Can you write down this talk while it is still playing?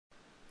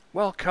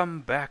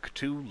Welcome back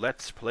to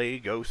Let's Play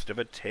Ghost of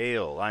a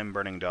Tale. I'm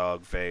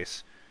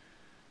BurningDogFace,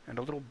 and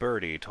a little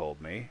birdie told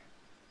me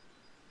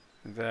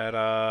that,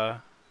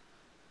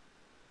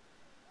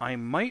 I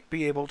might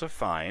be able to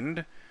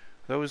find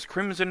those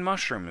crimson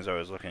mushrooms I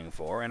was looking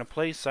for in a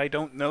place I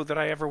don't know that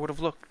I ever would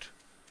have looked.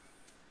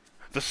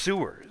 The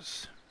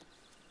sewers.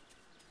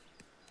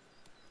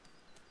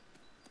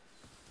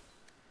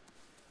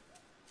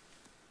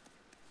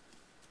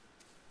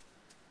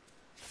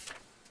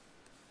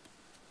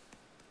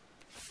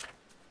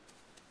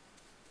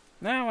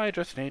 Now I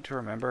just need to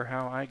remember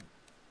how I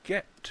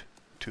get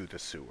to the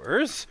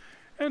sewers,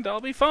 and I'll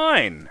be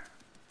fine.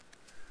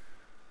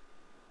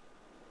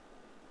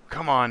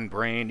 Come on,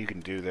 brain, you can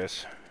do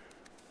this.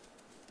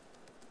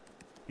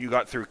 You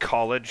got through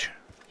college.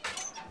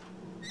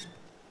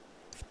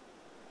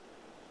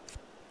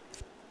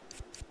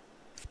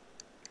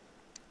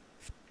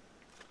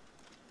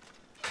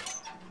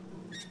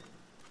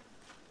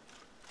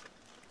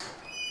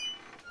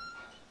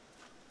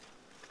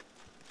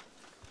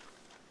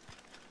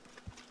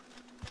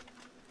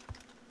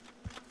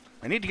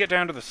 I need to get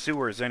down to the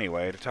sewers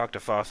anyway, to talk to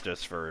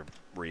Faustus for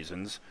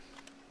reasons.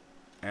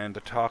 And to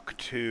talk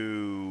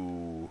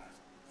to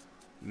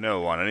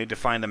no one. I need to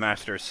find the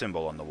master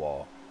symbol on the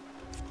wall.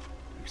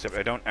 Except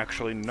I don't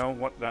actually know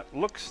what that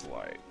looks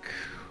like.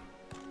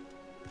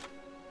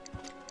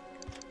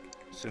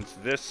 Since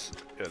this,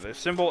 the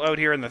symbol out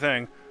here in the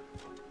thing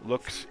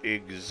looks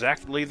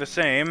exactly the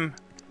same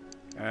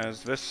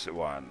as this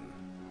one.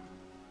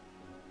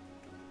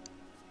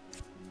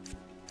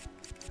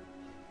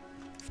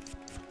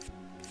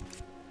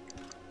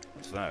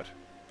 That?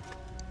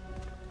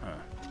 Huh.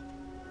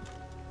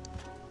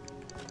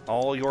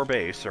 All your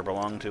base are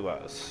belong to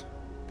us.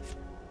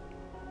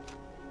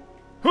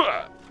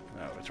 Huh!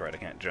 Oh, that's right, I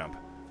can't jump.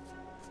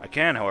 I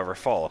can, however,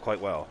 fall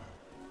quite well.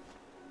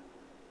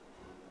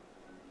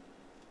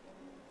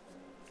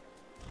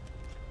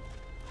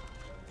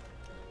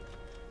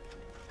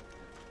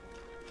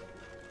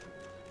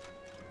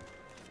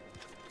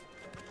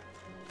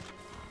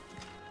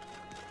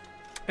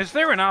 Is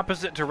there an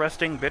opposite to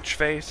resting bitch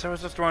face? I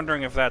was just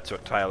wondering if that's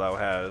what Tilo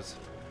has.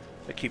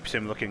 That keeps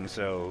him looking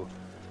so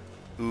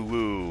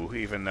ooh-woo,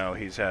 even though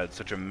he's had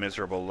such a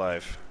miserable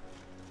life.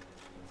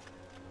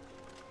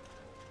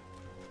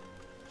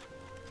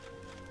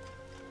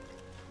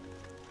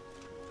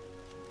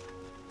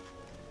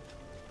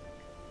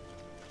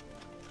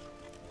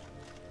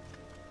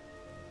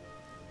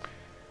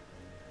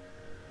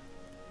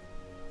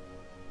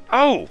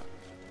 Oh!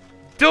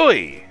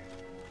 Doi!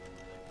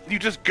 You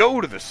just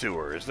go to the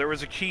sewers. There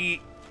was a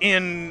key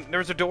in... There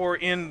was a door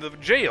in the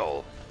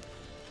jail.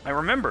 I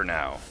remember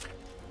now.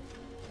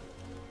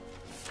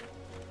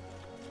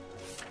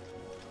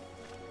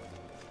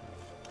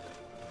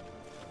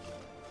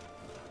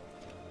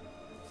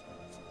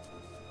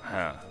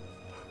 Huh.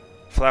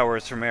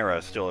 Flowers from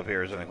Era still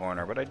appears in the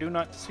corner, but I do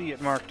not see it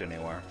marked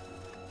anywhere.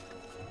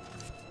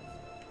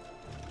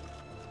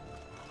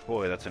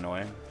 Boy, that's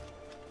annoying.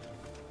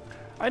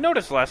 I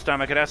noticed last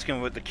time I could ask him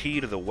about the key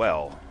to the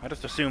well. I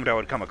just assumed I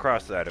would come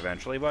across that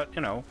eventually, but,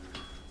 you know,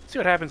 let's see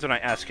what happens when I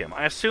ask him.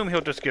 I assume he'll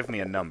just give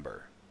me a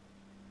number.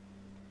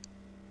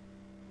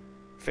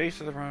 Face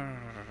of the...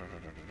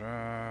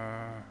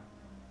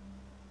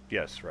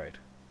 Yes, right.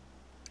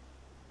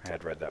 I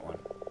had read that one.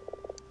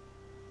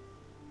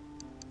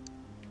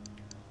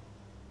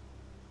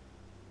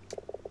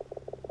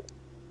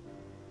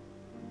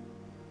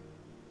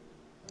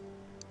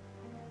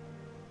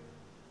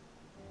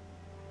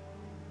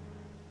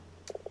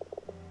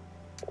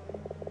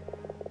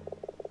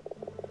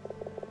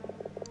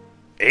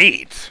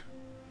 $8?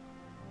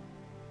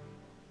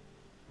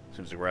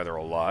 Seems like rather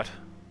a lot.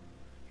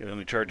 He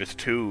only charges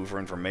 $2 for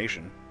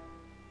information.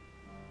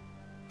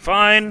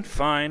 Fine,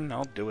 fine,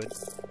 I'll do it.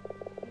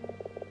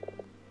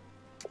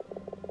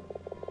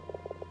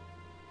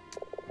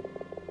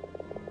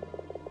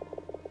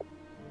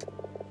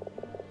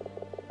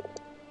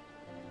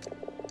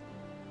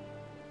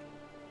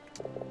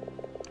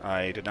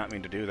 I did not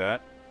mean to do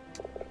that.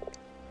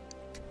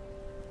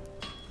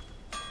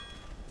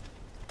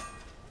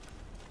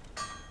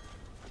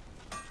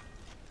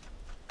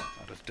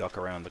 Duck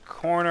around the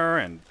corner,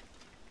 and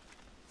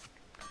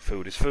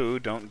food is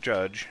food, don't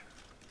judge.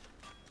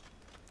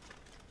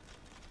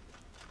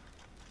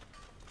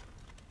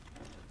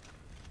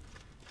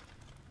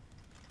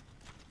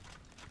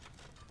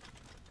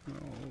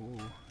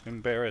 Oh,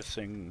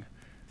 embarrassing.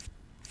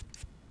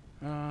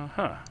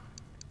 Uh-huh.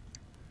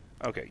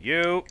 Okay,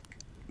 you,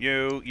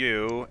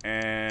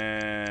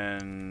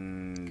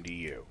 and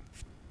you.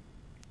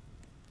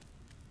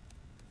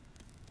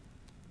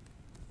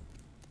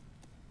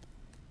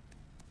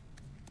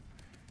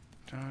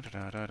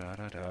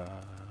 Da-da-da-da-da-da.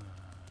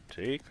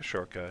 Take the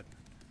shortcut.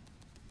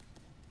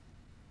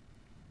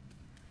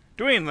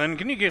 Dwayneland,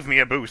 can you give me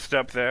a boost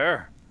up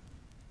there?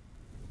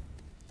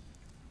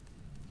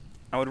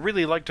 I would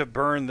really like to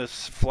burn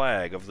this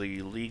flag of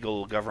the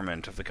legal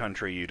government of the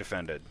country you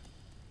defended.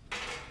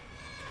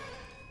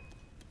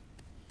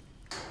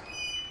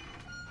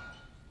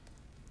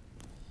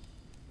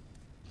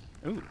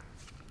 Ooh.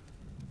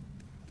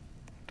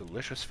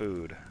 Delicious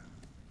food.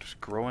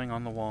 Just growing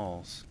on the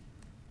walls.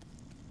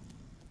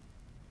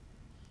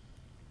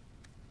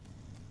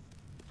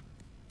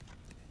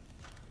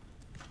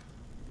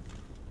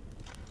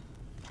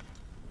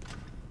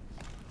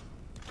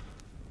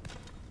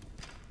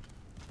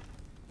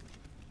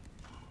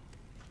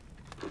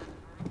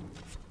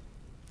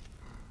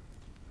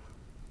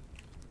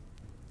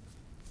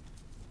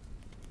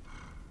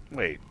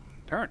 Wait,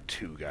 there aren't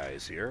two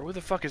guys here. Who the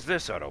fuck is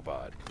this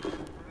Autobot?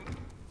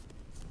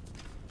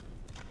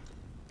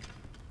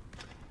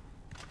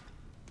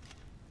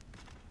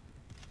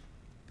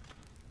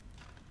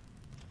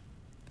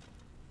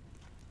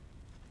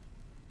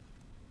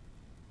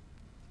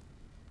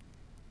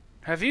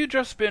 Have you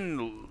just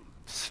been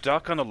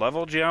stuck on the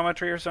level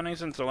geometry or something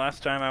since the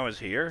last time I was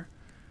here?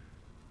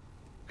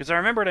 Because I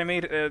remembered I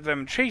made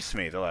them chase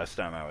me the last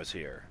time I was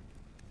here.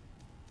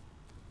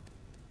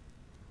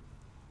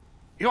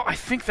 You know, I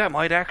think that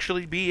might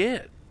actually be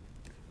it.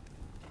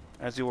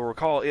 As you will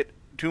recall, it,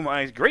 to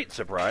my great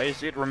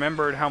surprise, it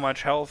remembered how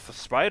much health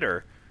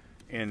Spider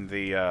in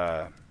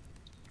the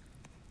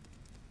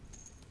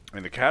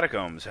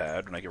catacombs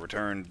had when I get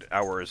returned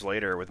hours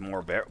later with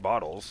more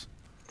bottles.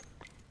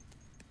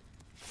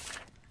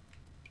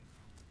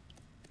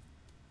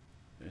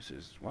 This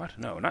is what?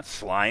 No, not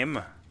slime.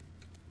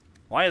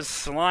 Why is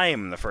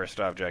slime the first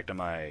object in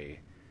my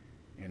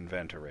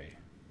inventory?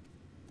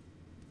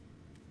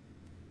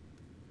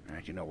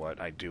 You know what?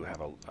 I do have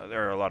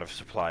there are a lot of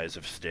supplies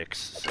of sticks,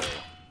 so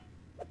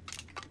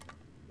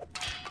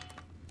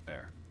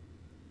there.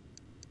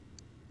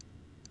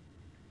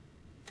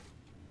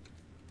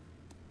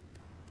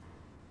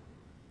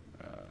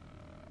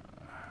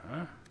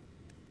 Huh?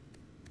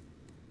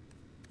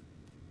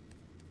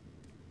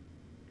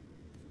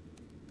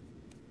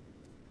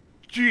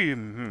 Gee,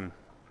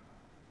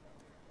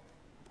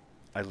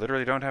 I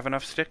literally don't have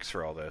enough sticks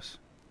for all this.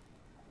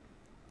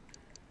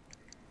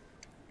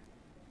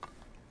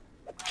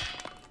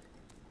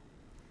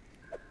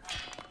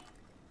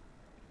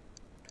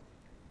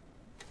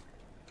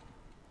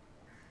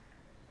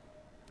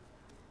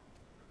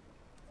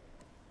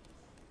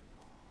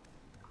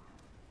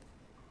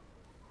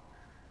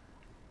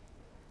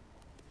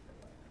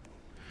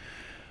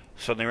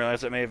 Suddenly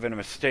realized that may have been a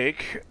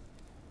mistake.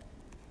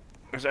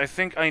 Because I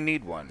think I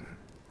need one.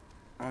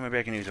 Well, maybe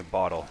I can use a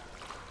bottle.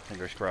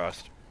 Fingers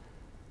crossed.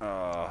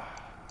 I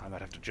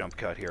might have to jump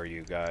cut here,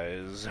 you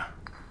guys.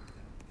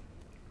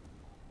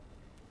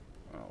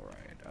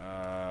 Alright,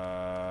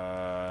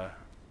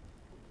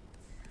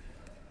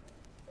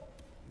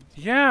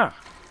 yeah!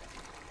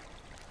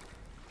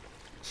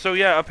 So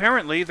yeah,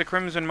 apparently the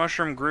crimson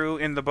mushroom grew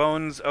in the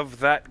bones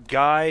of that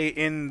guy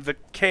in the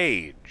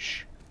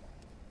cage.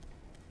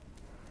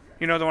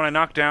 You know, the one I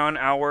knocked down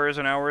hours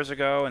and hours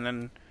ago and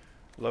then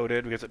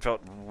loaded because it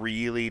felt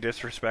really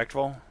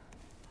disrespectful?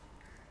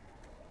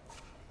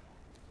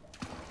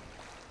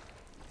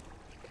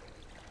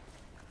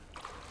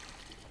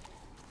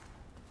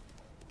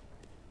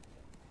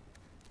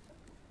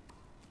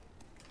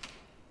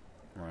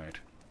 Right.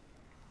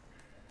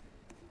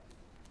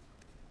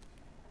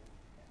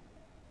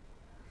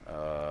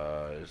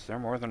 Is there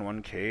more than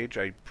one cage?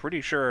 I'm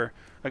pretty sure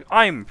the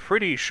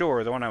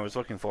one I was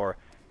looking for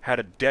had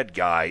a dead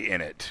guy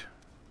in it.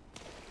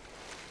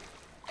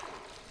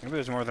 Maybe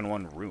there's more than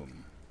one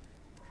room.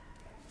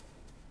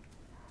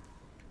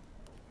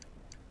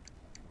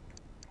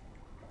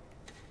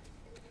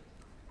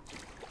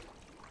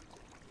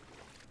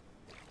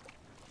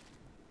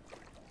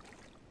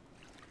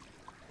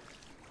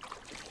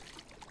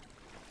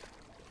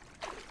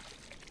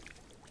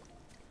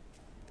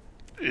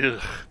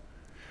 Ugh.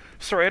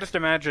 Sorry, I just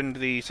imagined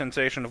the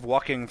sensation of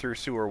walking through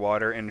sewer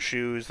water in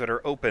shoes that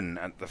are open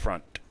at the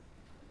front.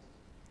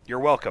 You're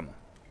welcome.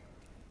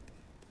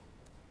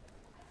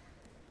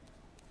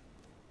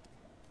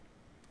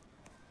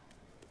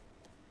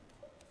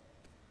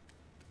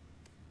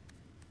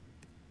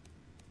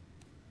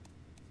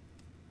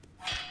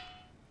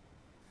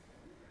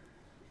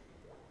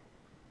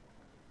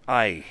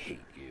 I hate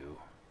you.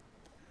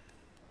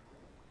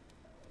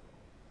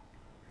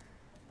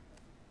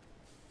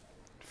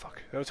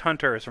 Fuck. Those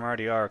hunters from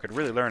RDR could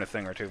really learn a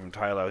thing or two from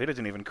Tilo. He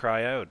doesn't even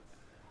cry out.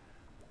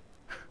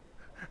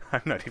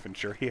 I'm not even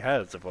sure he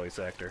has a voice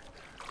actor.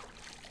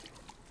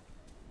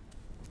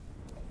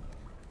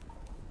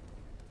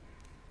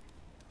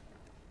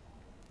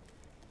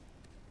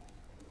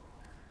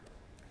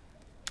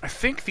 I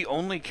think the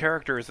only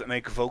characters that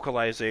make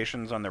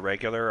vocalizations on the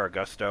regular are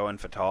Gusto and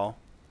Fatal.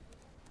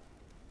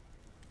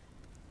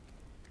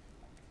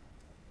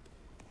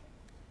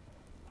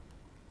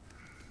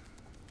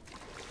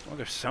 Well,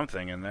 there's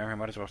something in there. I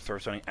might as well throw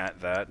something at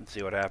that and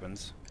see what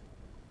happens.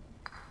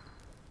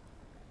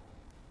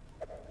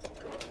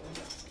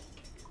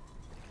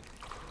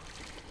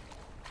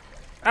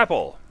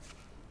 Apple!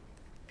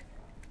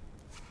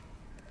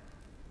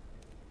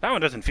 That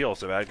one doesn't feel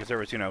so bad because there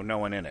was, you know, no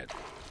one in it.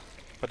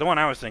 But the one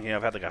I was thinking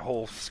of had like a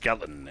whole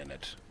skeleton in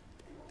it.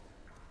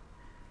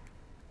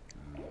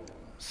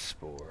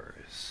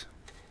 Spores.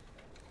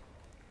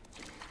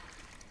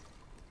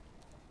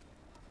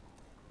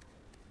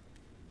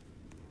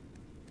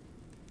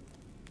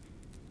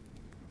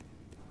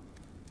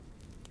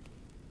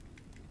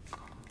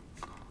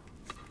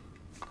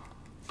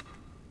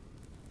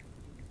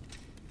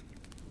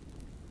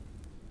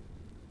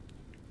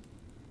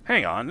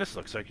 Hang on, this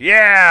looks like...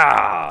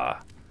 Yeah!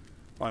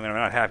 Well, I mean, I'm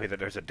not happy that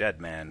there's a dead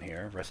man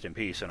here. Rest in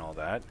peace and all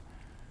that.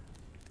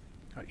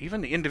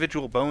 Even the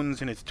individual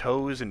bones in his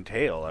toes and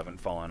tail haven't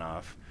fallen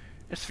off.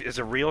 This is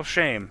a real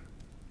shame.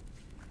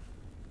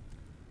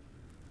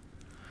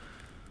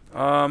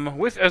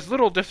 With as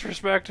little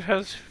disrespect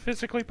as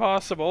physically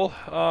possible,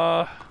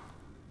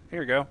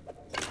 here you go.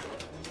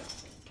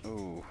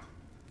 Ooh.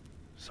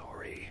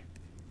 Sorry.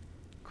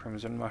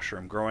 Crimson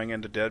mushroom growing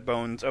into dead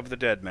bones of the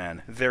dead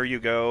man. There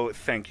you go.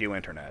 Thank you,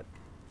 Internet.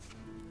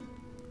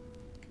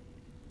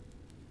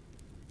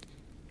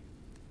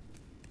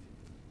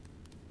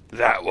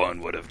 That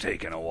one would have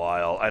taken a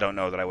while. I don't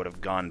know that I would have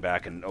gone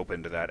back and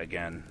opened that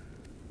again.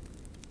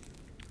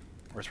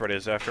 Worst part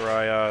is, after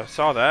I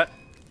saw that,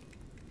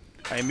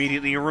 I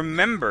immediately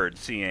remembered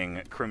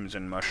seeing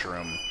Crimson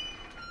Mushroom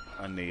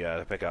on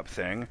the pickup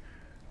thing.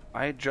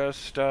 I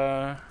just,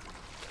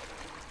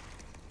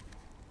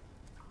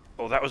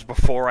 Oh, that was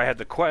before I had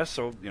the quest,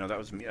 so, you know, that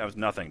was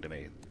nothing to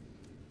me.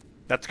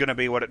 That's gonna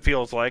be what it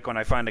feels like when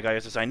I find a guy who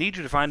says, I need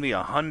you to find me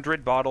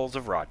 100 bottles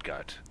of rot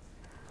gut.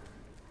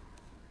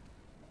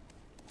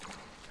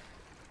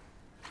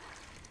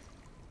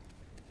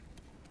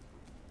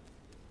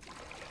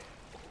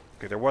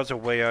 Okay, there was a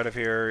way out of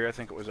here. I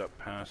think it was up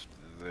past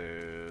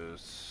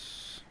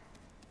this.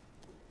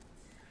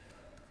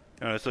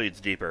 No, this leads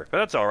deeper. But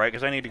that's alright,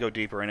 because I need to go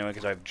deeper anyway,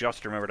 because I've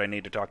just remembered I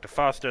need to talk to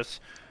Faustus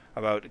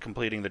about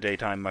completing the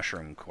daytime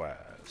mushroom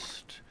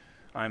quest.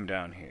 I'm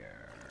down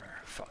here.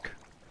 Fuck.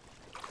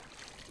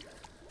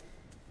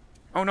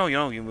 Oh no,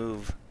 you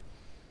move.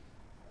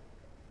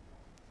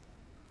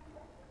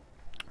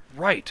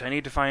 Right, I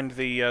need to find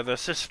the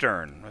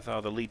cistern with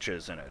all the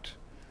leeches in it.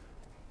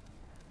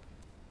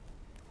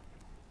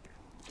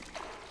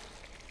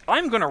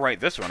 I'm gonna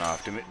write this one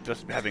off,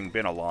 just having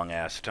been a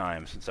long-ass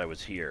time since I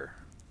was here.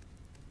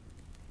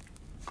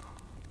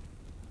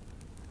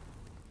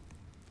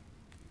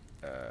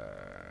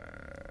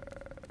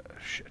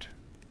 Shit.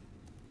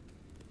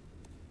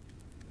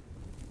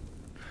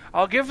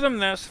 I'll give them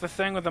this. The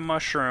thing with the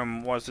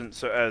mushroom wasn't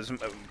so as, you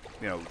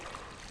know,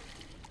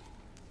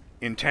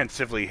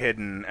 intensively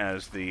hidden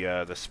as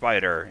the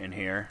spider in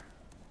here.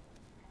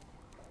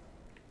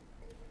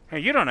 Hey,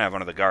 you don't have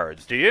one of the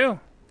guards, do you?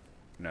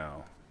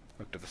 No.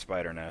 Look to the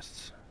spider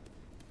nests.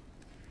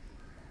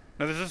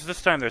 No,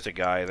 this time there's a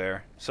guy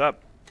there.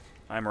 Sup?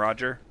 I'm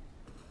Roger.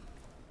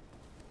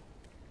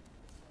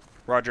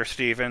 Roger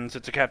Stevens.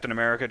 It's a Captain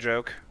America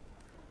joke.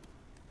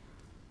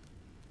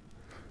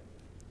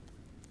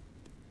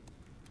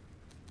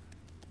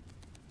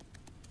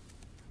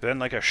 Then,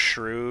 like, a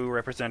shrew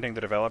representing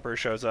the developer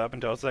shows up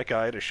and tells that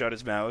guy to shut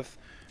his mouth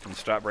and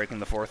stop breaking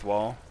the fourth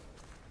wall.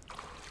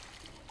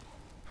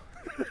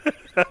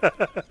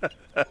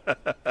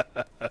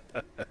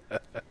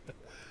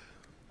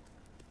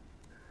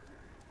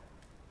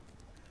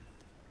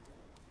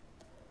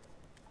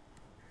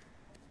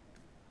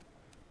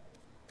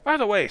 By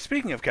the way,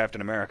 speaking of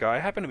Captain America, I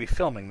happen to be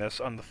filming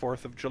this on the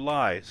 4th of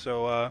July,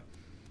 so,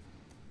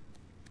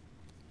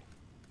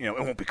 you know,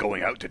 it won't be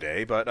going out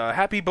today, but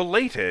happy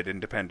belated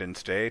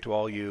Independence Day to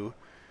all you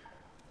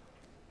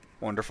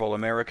wonderful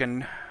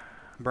American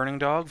Burning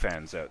Dog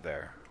fans out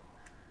there.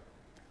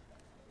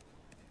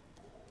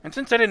 And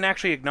since I didn't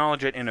actually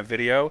acknowledge it in a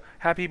video,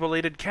 happy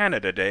belated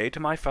Canada Day to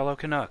my fellow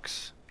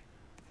Canucks.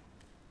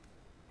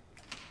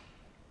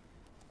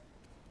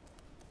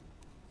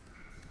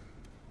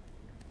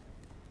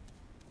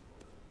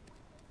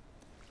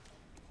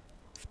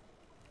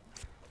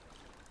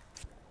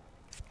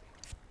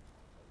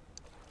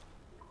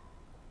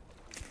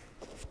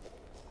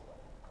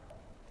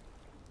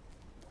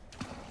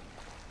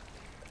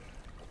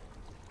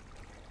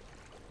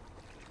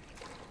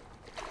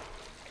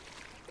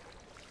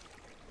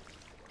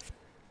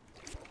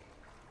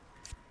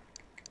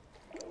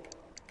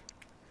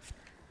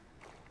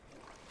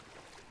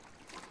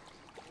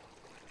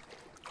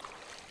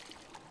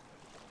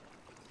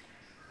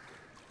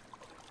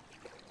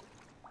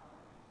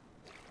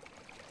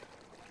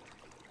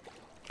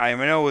 I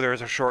know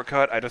there's a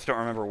shortcut, I just don't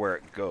remember where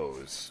it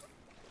goes.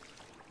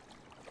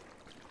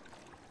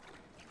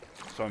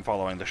 So I'm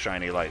following the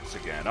shiny lights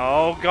again.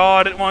 Oh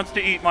god, it wants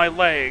to eat my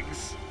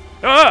legs!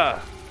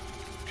 Ah!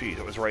 Jeez,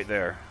 it was right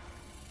there.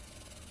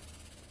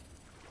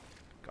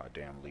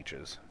 Goddamn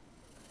leeches.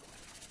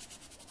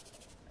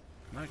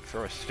 Can I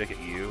throw a stick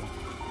at you?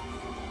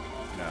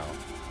 No.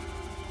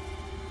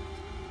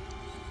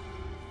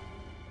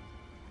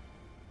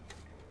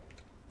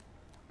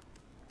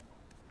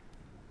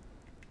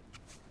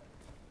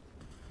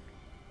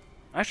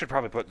 I should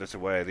probably put this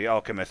away. The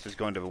alchemist is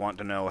going to want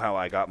to know how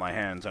I got my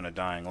hands on a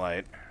dying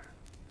light.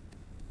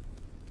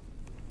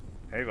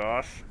 Hey,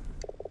 boss.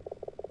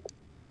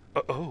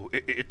 Oh,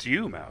 it's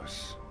you,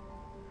 Mouse.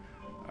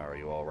 Are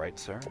you all right,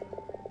 sir?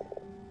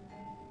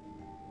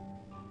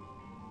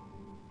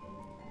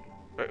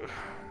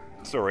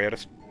 Sorry, I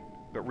just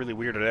got really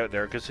weirded out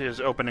there, because his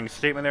opening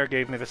statement there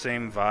gave me the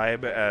same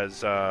vibe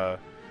as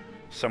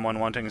someone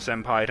wanting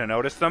Senpai to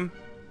notice them,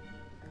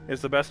 is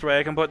the best way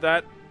I can put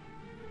that.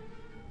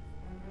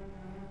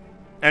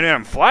 I mean,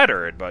 I'm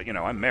flattered, but, you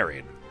know, I'm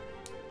married.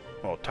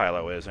 Well,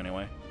 Tilo is,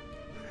 anyway.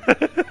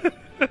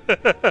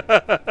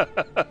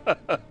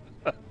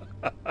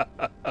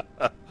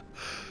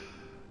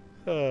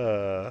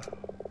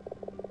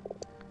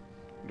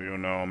 Do you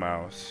know,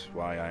 Mouse,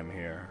 why I'm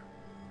here?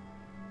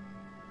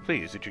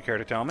 Please, did you care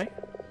to tell me?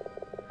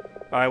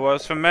 I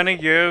was for many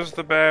years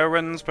the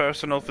Baron's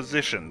personal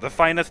physician, the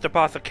finest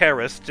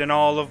apothecarist in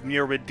all of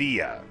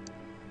Muridia.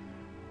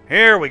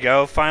 Here we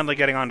go, finally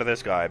getting onto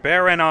this guy,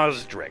 Baron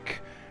Osdric.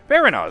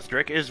 Baron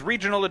Osdric is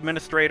regional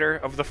administrator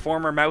of the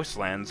former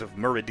Mouselands of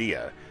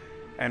Muridia,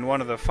 and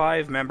one of the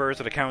 5 members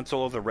of the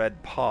Council of the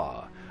Red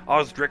Paw.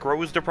 Osdric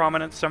rose to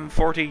prominence some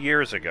 40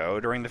 years ago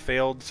during the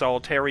failed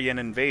Soltarian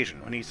invasion,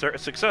 when he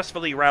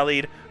successfully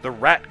rallied the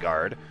Rat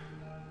Guard.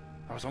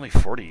 That was only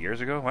 40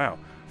 years ago? Wow.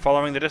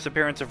 Following the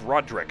disappearance of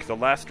Roderick, the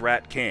last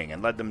Rat King,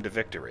 and led them to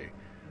victory.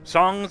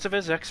 Songs of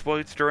his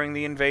exploits during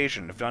the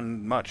invasion have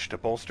done much to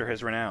bolster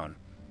his renown.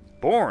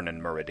 Born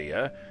in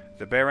Muridia,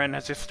 the Baron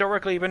has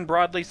historically been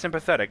broadly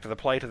sympathetic to the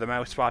plight of the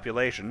mouse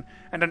population,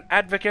 and an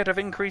advocate of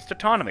increased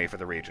autonomy for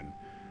the region.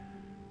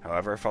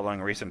 However,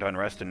 following recent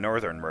unrest in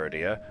northern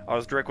Muridia,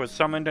 Osdric was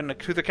summoned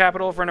to the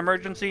capital for an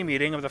emergency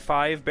meeting of the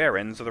 5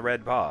 Barons of the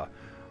Red Paw.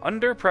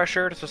 Under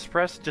pressure to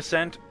suppress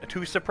dissent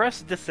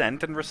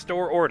and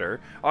restore order,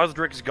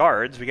 Osdric's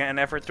guards began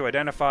efforts to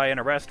identify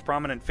and arrest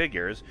prominent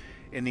figures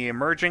in the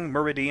emerging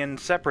Meridian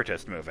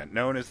separatist movement,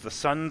 known as the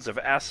Sons of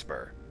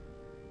Asper.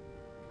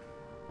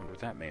 I wonder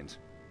what that means.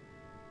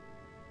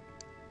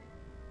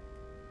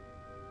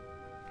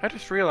 I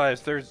just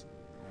realized there's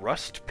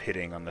rust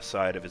pitting on the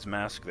side of his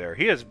mask there.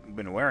 He has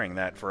been wearing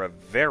that for a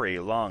very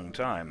long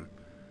time.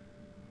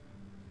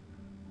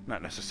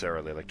 Not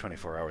necessarily like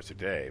 24 hours a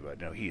day, but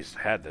no, he's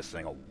had this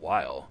thing a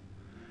while.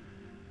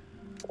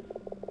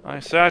 I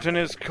sat in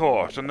his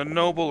court, and the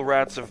noble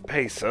rats of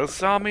Pesa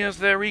saw me as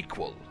their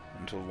equal,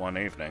 until one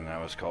evening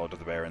I was called to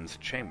the Baron's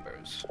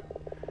chambers.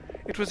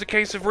 It was a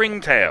case of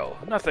ringtail,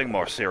 nothing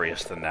more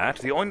serious than that.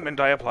 The ointment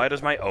I applied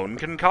was my own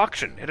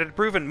concoction. It had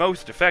proven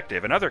most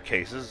effective in other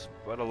cases,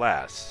 but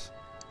alas.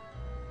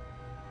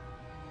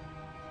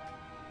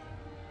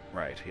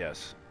 Right,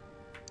 yes.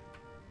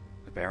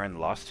 The Baron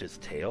lost his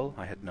tail?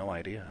 I had no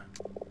idea.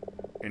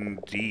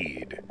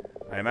 Indeed.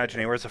 I imagine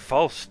he wears a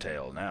false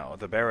tail now.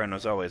 The Baron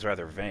was always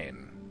rather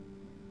vain.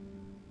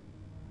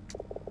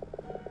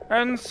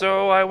 And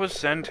so I was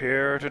sent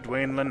here to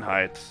Dwayneland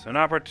Heights, an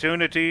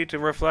opportunity to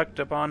reflect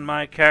upon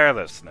my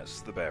carelessness,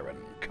 the Baron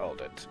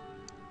called it.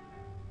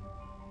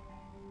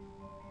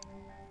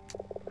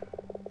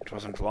 It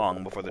wasn't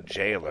long before the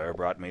jailer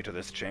brought me to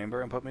this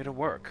chamber and put me to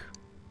work.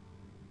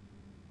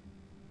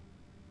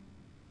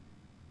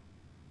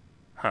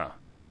 Huh.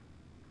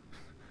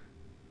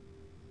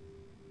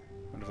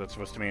 I wonder if that's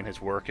supposed to mean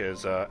his work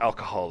is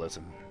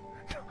alcoholism.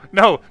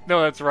 No,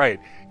 that's right.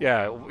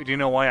 Yeah, do you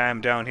know why I am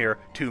down here?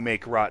 To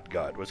make rot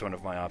gut was one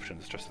of my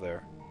options just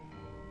there.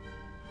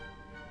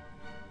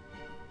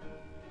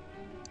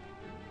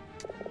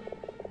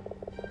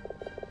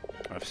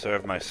 I've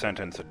served my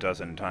sentence a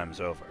dozen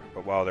times over,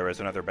 but while there is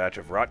another batch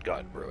of rot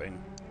gut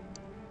brewing,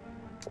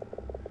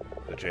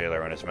 the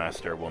jailer and his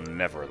master will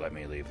never let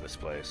me leave this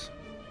place.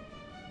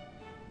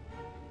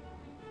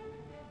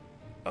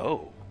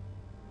 Oh.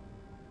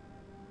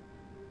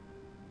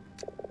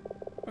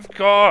 Of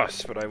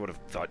course, but I would have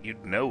thought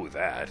you'd know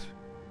that.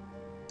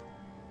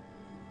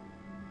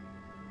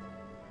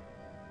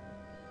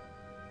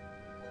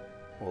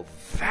 Well,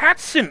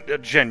 that's a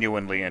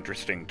genuinely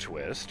interesting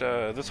twist.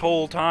 This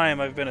whole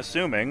time I've been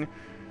assuming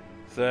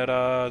that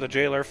the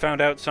jailer found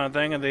out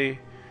something and the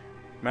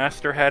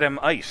master had him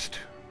iced.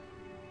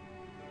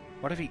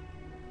 What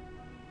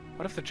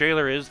if the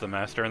jailer is the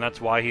master and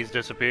that's why he's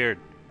disappeared?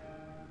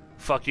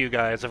 Fuck you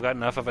guys, I've got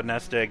enough of a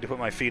nest egg to put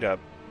my feet up.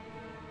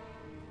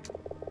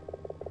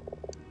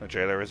 The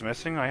jailer is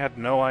missing? I had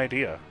no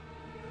idea.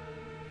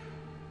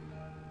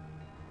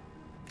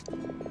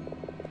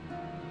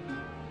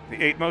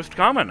 The 8 most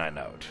common, I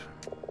note.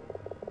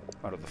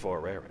 Out of the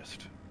 4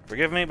 rarest.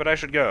 Forgive me, but I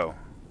should go.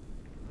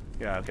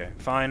 Yeah, okay.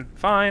 Fine.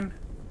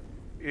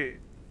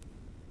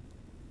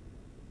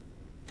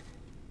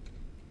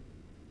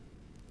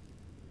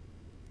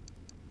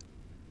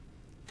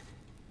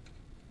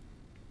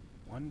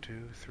 1,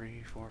 2,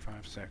 3, 4,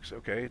 5, 6.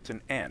 Okay, it's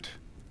an ant.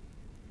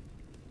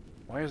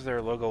 Why is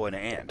their logo an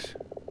ant?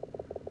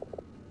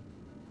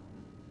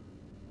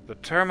 The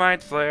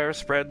termite's lair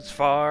spreads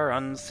far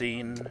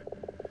unseen.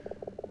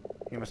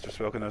 You must have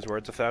spoken those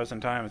words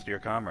 1,000 times to your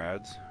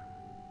comrades.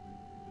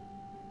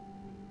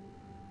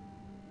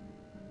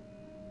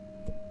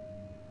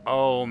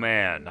 Oh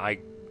man,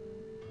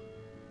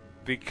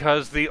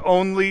 because the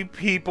only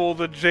people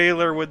the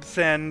jailer would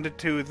send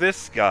to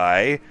this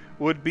guy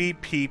would be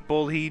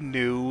people he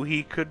knew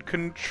he could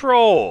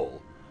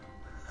control.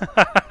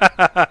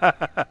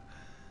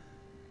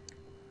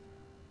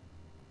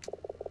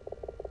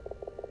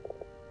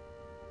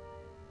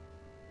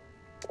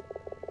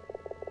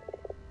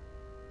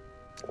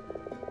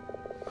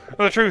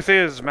 The truth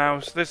is,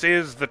 Mouse, this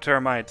is the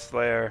termite's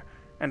lair,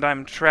 and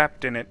I'm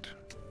trapped in it.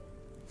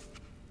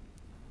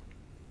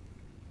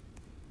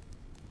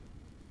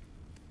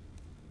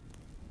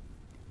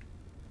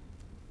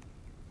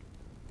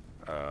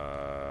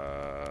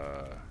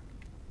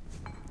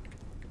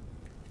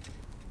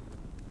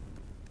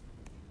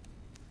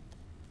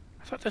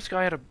 thought this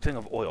guy had a thing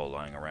of oil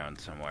lying around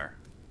somewhere.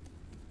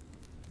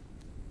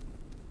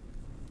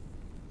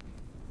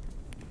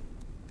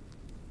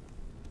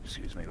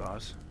 Excuse me,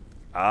 boss.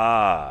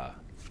 Ah.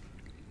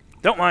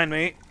 Don't mind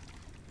me.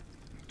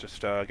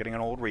 Just getting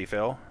an old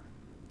refill.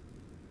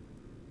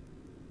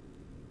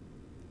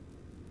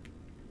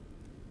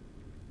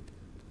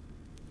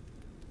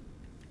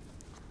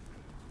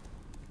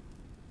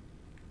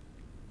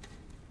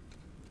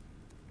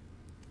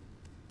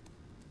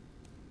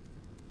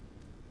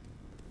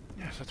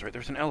 Yes, that's right.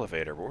 There's an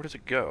elevator, but where does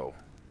it go?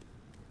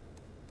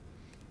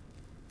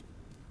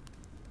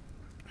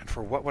 And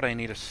for what would I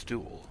need a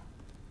stool?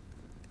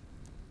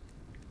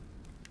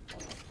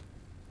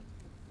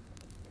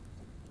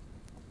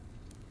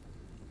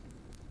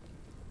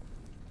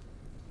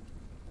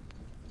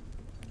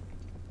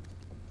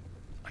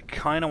 I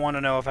kind of want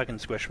to know if I can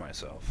squish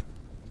myself.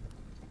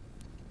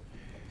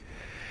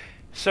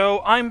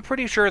 So, I'm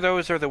pretty sure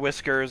those are the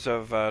whiskers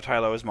of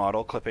Tilo's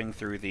model clipping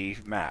through the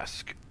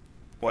mask.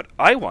 What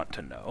I want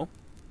to know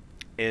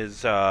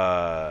is,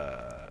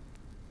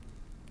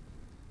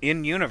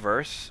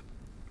 in-universe,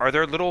 are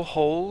there little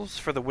holes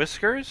for the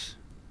whiskers?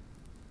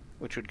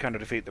 Which would kind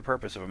of defeat the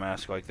purpose of a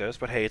mask like this,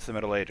 but hey, it's the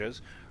Middle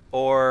Ages.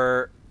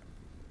 Or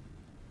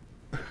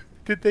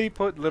did they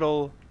put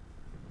little...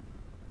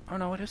 Oh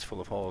no, it is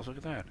full of holes, look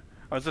at that.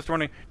 I was just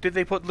wondering, did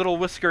they put little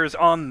whiskers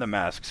on the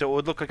mask so it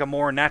would look like a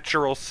more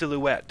natural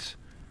silhouette?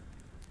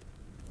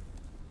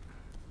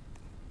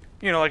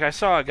 You know, like I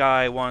saw a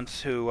guy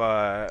once who,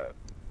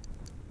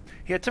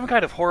 he had some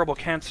kind of horrible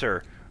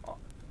cancer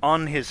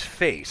on his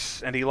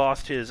face, and he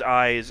lost his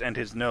eyes and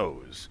his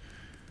nose.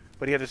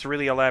 But he had this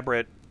really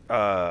elaborate,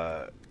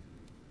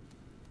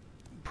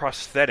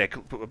 prosthetic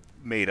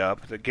made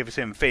up that gives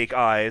him fake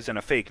eyes and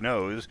a fake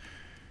nose,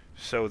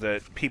 so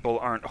that people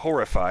aren't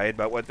horrified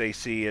by what they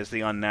see as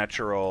the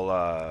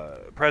unnatural,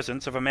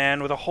 presence of a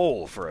man with a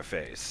hole for a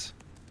face.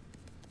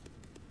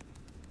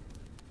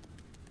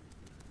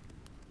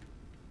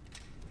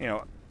 You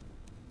know,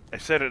 I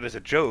said it as a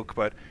joke,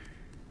 but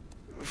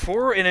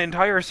for an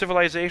entire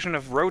civilization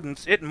of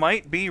rodents, it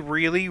might be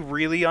really,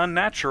 really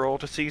unnatural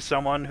to see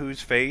someone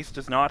whose face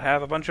does not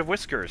have a bunch of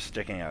whiskers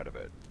sticking out of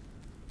it.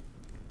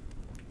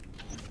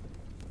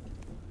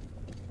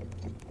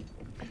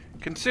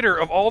 Consider,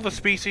 of all the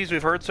species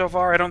we've heard so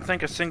far, I don't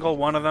think a single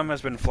one of them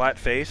has been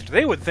flat-faced.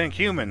 They would think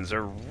humans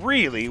are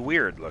really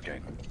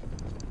weird-looking.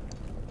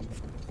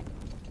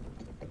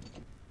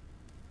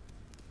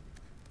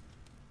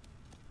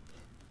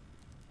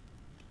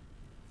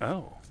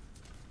 Oh.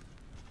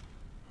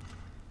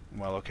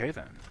 Well, okay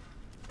then.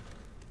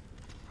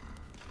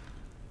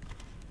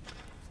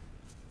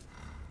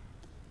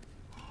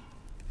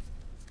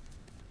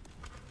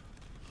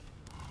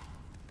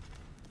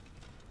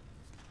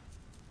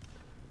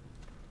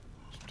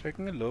 Just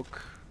taking a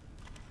look.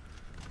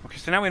 Okay,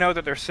 so now we know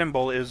that their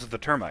symbol is the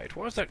termite.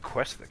 What was that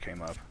quest that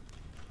came up?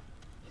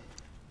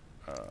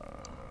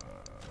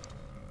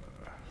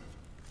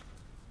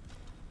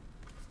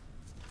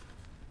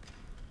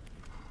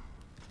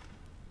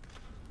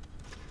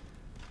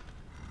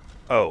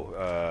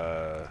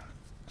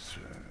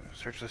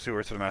 Search the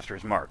sewers for the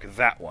Master's Mark.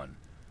 That one.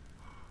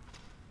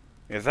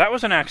 If that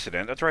was an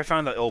accident, that's where I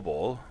found the ill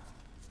bowl.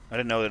 I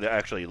didn't know that it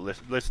actually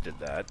listed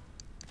that.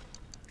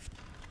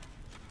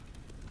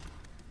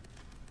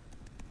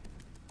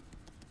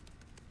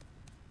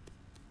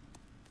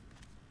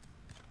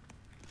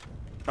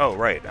 Oh,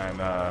 right.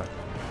 I'm,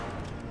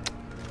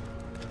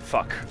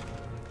 fuck.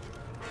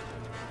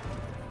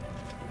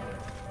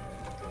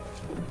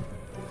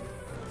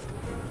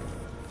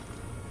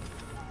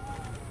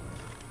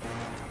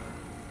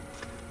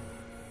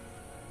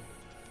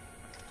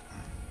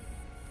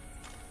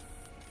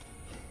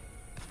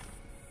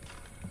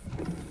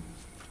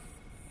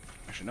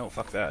 Actually, no,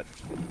 fuck that.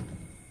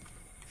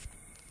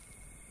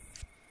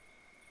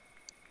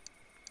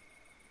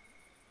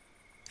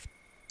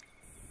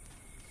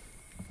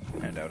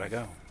 And out I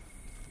go.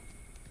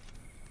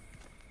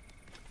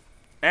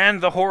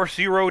 And the horse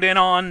you rode in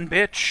on,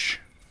 bitch!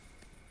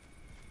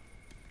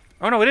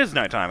 Oh no, it is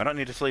nighttime. I don't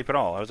need to sleep at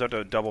all. I was about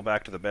to double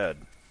back to the bed.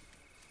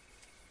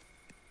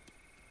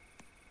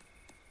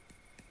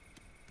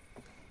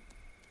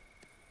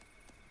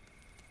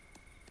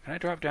 Can I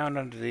drop down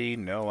under the...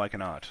 No, I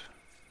cannot.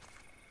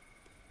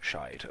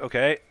 Shite.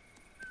 Okay.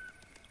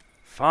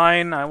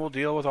 Fine, I will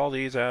deal with all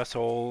these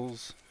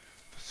assholes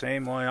the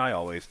same way I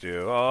always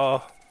do.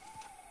 Oh.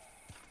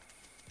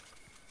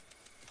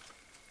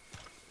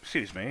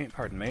 Excuse me,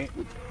 pardon me.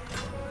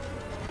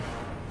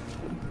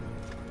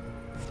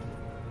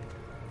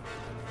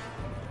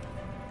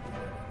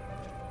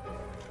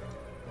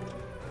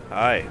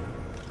 Hi.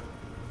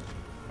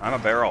 I'm a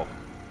barrel.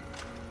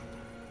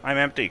 I'm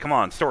empty. Come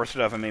on, store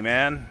stuff in me,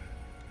 man.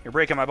 You're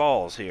breaking my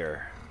balls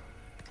here.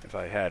 If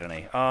I had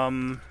any.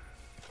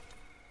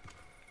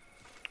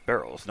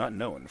 Barrels, not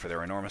known for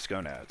their enormous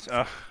gonads.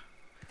 What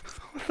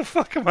the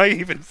fuck am I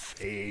even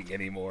saying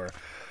anymore?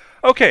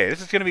 Okay, this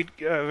is going to be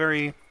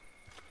very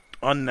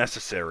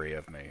unnecessary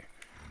of me.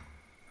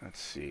 Let's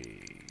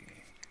see.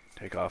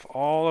 Take off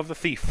all of the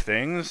thief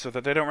things so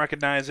that they don't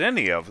recognize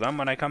any of them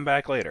when I come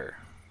back later.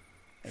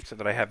 Except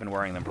that I have been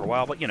wearing them for a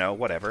while, but you know,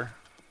 whatever.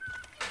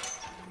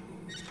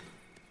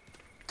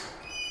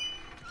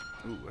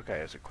 Ooh, okay,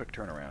 it's a quick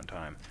turnaround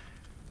time.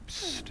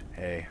 Psst,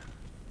 hey.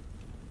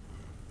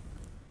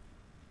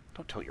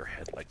 Don't tilt your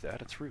head like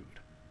that, it's rude.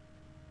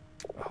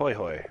 Ahoy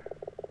hoy.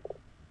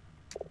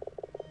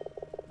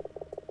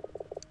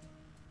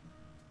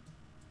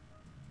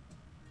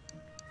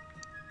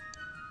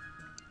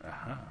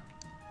 Uh-huh.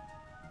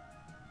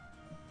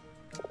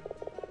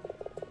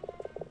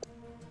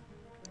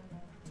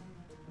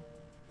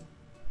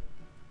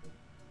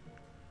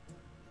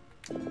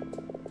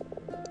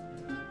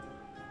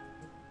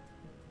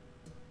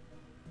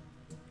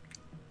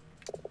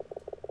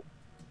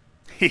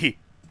 Hehe.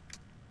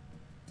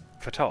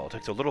 Fatal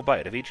takes a little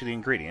bite of each of the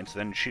ingredients,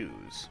 then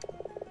chews.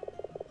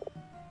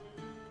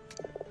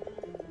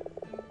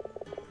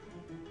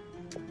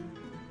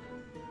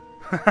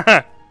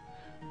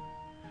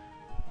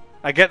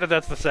 I get that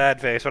that's the sad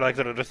face, but I like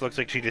that it just looks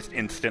like she just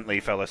instantly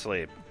fell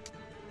asleep.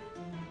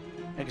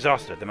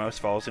 Exhausted, the mouse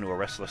falls into a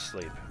restless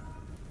sleep.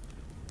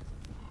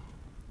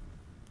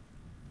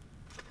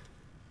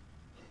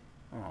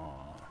 Aww.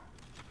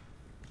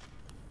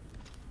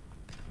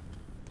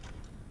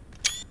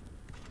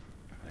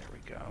 There we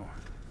go.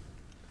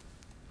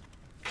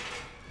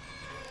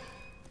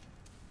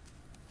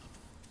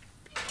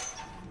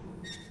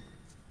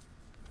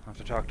 I'll have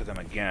to talk to them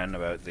again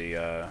about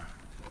the,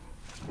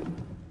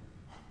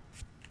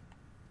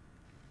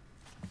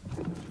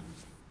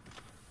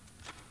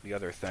 the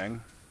other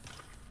thing.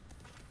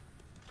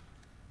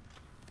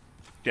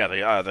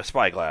 Yeah, the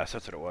spyglass,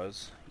 that's what it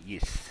was.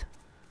 Yes.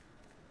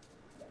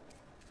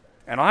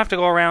 And I'll have to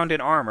go around in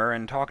armor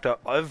and talk to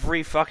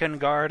every fucking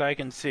guard I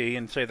can see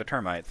and say the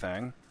termite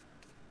thing.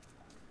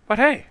 But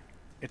hey,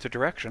 it's a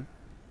direction.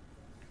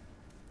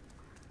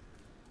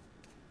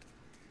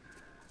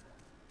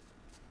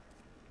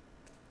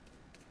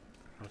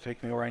 It'll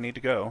take me where I need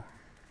to go.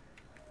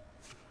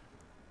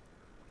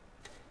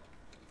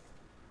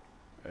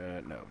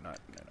 No,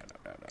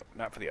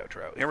 not for the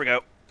outro. Here we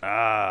go.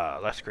 Ah,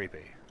 less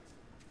creepy.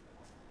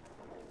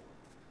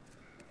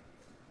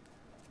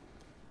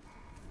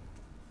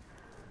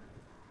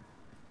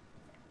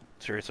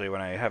 Seriously,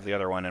 when I have the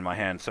other one in my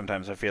hand,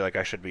 sometimes I feel like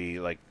I should be,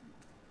 like,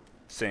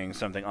 saying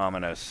something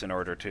ominous in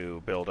order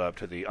to build up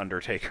to the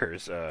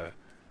Undertaker's,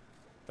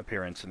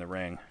 appearance in the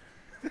ring.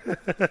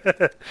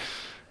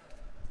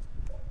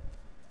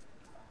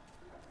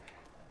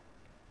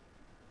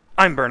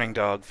 I'm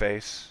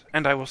BurningDogFace,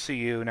 and I will see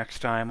you next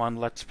time on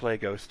Let's Play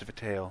Ghost of a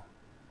Tale.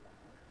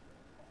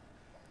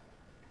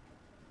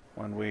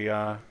 When we,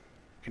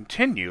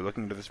 continue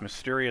looking into this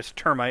mysterious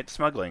termite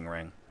smuggling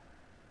ring.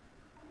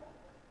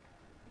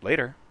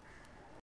 Later.